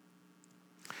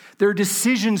 There are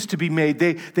decisions to be made.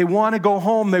 They want to go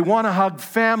home. They want to hug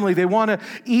family. They want to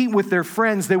eat with their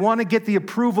friends. They want to get the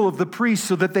approval of the priest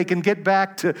so that they can get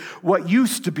back to what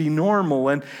used to be normal.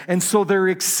 And so they're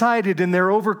excited and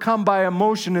they're overcome by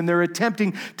emotion and they're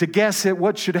attempting to guess at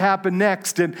what should happen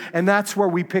next. And that's where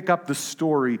we pick up the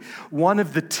story. One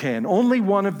of the 10, only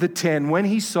one of the 10, when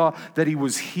he saw that he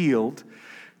was healed,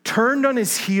 turned on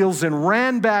his heels and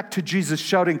ran back to Jesus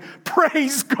shouting,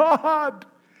 "Praise God!"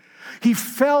 He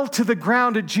fell to the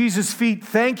ground at Jesus' feet,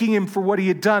 thanking him for what he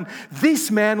had done. This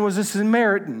man was a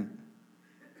Samaritan.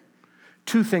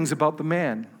 Two things about the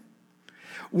man.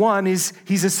 One is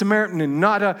he's a Samaritan,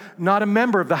 not a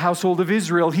member of the household of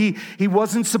Israel. He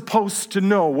wasn't supposed to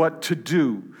know what to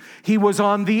do. He was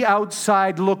on the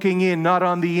outside looking in, not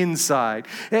on the inside.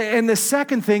 And the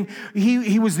second thing,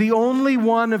 he was the only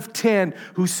one of 10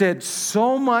 who said,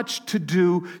 so much to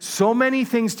do, so many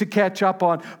things to catch up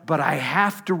on, but I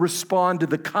have to respond to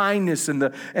the kindness and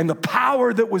the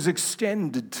power that was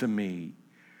extended to me.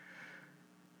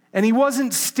 And he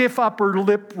wasn't stiff upper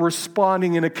lip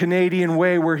responding in a Canadian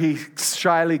way where he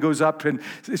shyly goes up and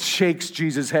shakes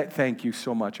Jesus' head. Thank you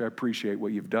so much. I appreciate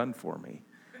what you've done for me.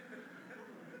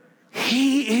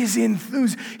 He is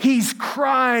enthused. He's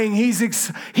crying.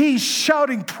 He's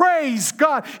shouting, "Praise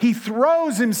God." He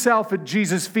throws himself at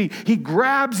Jesus' feet. He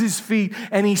grabs his feet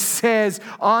and he says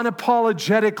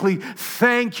unapologetically,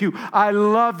 "Thank you. I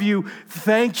love you.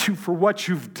 Thank you for what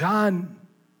you've done."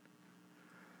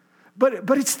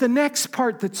 But it's the next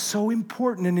part that's so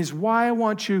important and is why I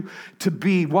want you to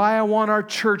be, why I want our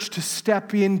church to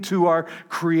step into our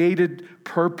created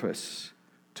purpose,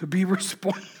 to be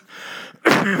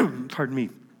pardon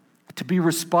me, to be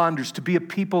responders, to be a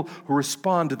people who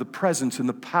respond to the presence and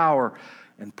the power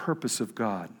and purpose of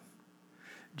God.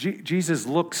 Jesus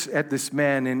looks at this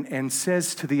man and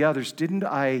says to the others, "Didn't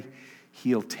I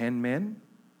heal 10 men?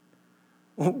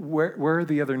 Where are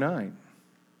the other 9?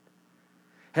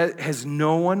 Has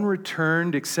no one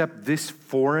returned except this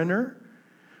foreigner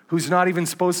who's not even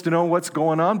supposed to know what's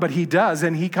going on, but he does,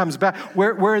 and he comes back.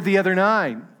 Where are the other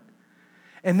 9?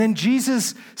 And then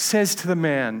Jesus says to the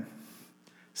man,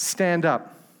 "Stand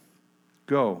up,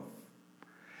 go.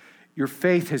 Your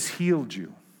faith has healed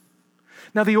you."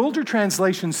 Now, the older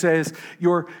translation says,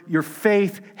 your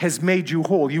faith has made you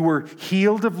whole. You were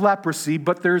healed of leprosy,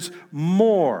 but there's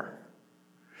more.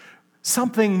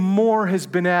 Something more has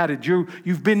been added.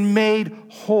 You've been made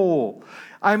whole.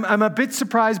 I'm a bit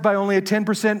surprised by only a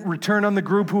 10% return on the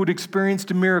group who had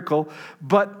experienced a miracle,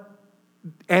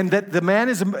 and that the man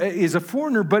is a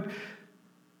foreigner, but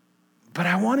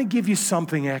I want to give you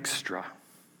something extra.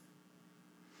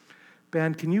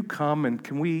 Band, can you come and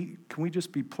can we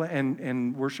just be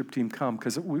and worship team come,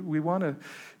 because we want to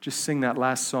just sing that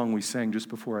last song we sang just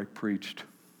before I preached.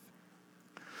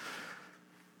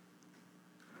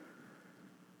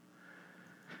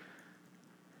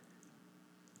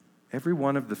 Every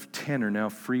one of the 10 are now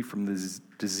free from this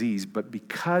disease, but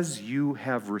because you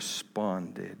have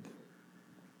responded,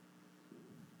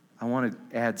 I want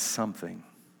to add something.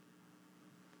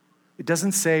 It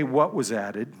doesn't say what was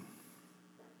added,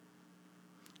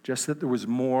 just that there was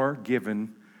more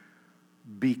given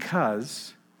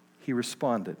because he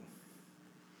responded.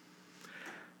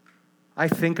 I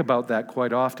think about that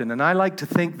quite often, and I like to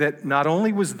think that not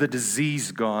only was the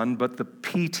disease gone, but the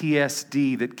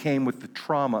PTSD that came with the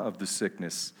trauma of the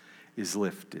sickness is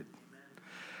lifted.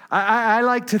 I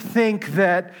like to think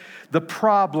that the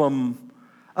problem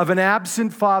of an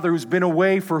absent father who's been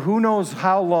away for who knows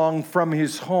how long from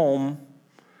his home,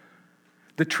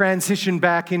 the transition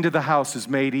back into the house is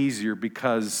made easier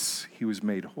because he was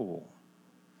made whole.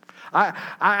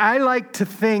 I like to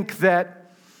think that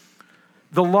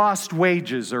the lost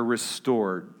wages are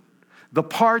restored. The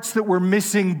parts that were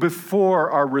missing before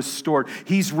are restored.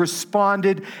 He's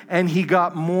responded and he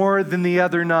got more than the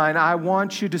other 9. I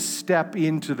want you to step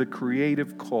into the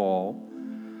creative call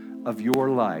of your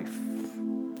life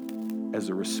as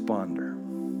a responder.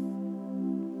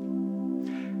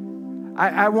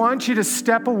 I want you to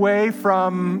step away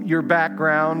from your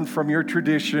background, from your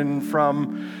tradition,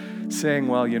 from saying,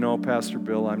 "Well, Pastor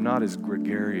Bill, I'm not as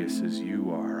gregarious as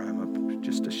you are. I'm a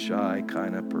just a shy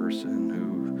kind of person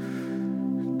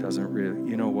who doesn't really,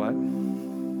 you know what?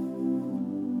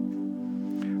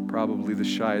 Probably the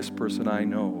shyest person I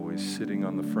know is sitting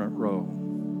on the front row.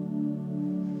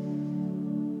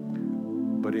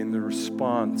 But in the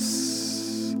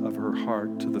response of her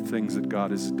heart to the things that God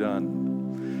has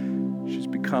done, she's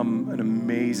become an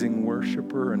amazing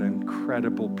worshiper, an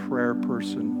incredible prayer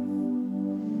person.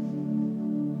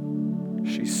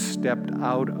 She stepped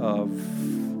out of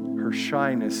her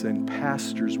shyness and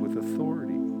pastors with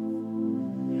authority.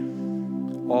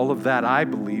 All of that, I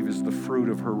believe, is the fruit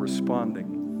of her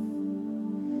responding.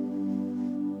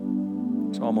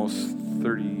 It's almost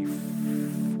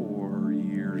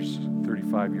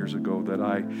 35 years ago that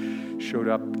I showed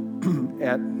up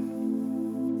at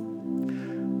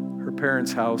her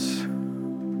parents' house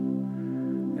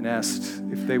and asked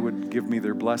if they would give me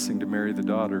their blessing to marry the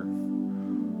daughter.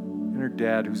 And her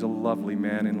dad, who's a lovely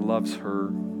man and loves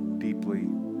her deeply,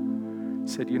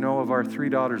 said, you know, of our 3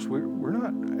 daughters, we're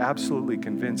not absolutely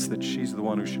convinced that she's the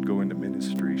one who should go into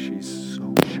ministry. She's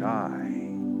so shy.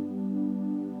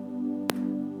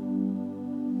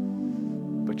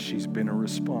 But she's been a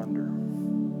responder.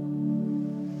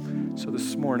 So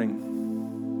this morning,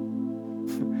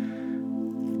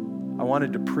 I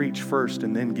wanted to preach first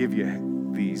and then give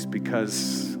you these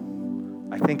because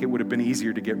I think it would have been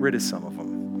easier to get rid of some of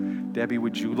them. Debbie,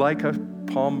 would you like a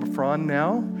palm frond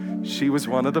now? She was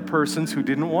one of the persons who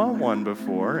didn't want one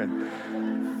before. And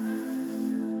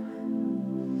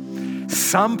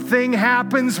something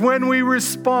happens when we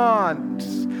respond.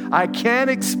 I can't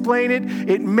explain it.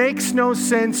 It makes no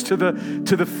sense to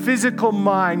the physical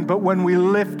mind, but when we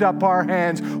lift up our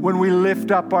hands, when we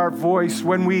lift up our voice,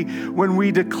 when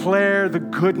we declare the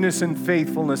goodness and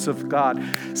faithfulness of God,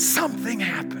 something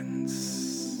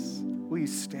happens. Will you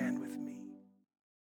stand?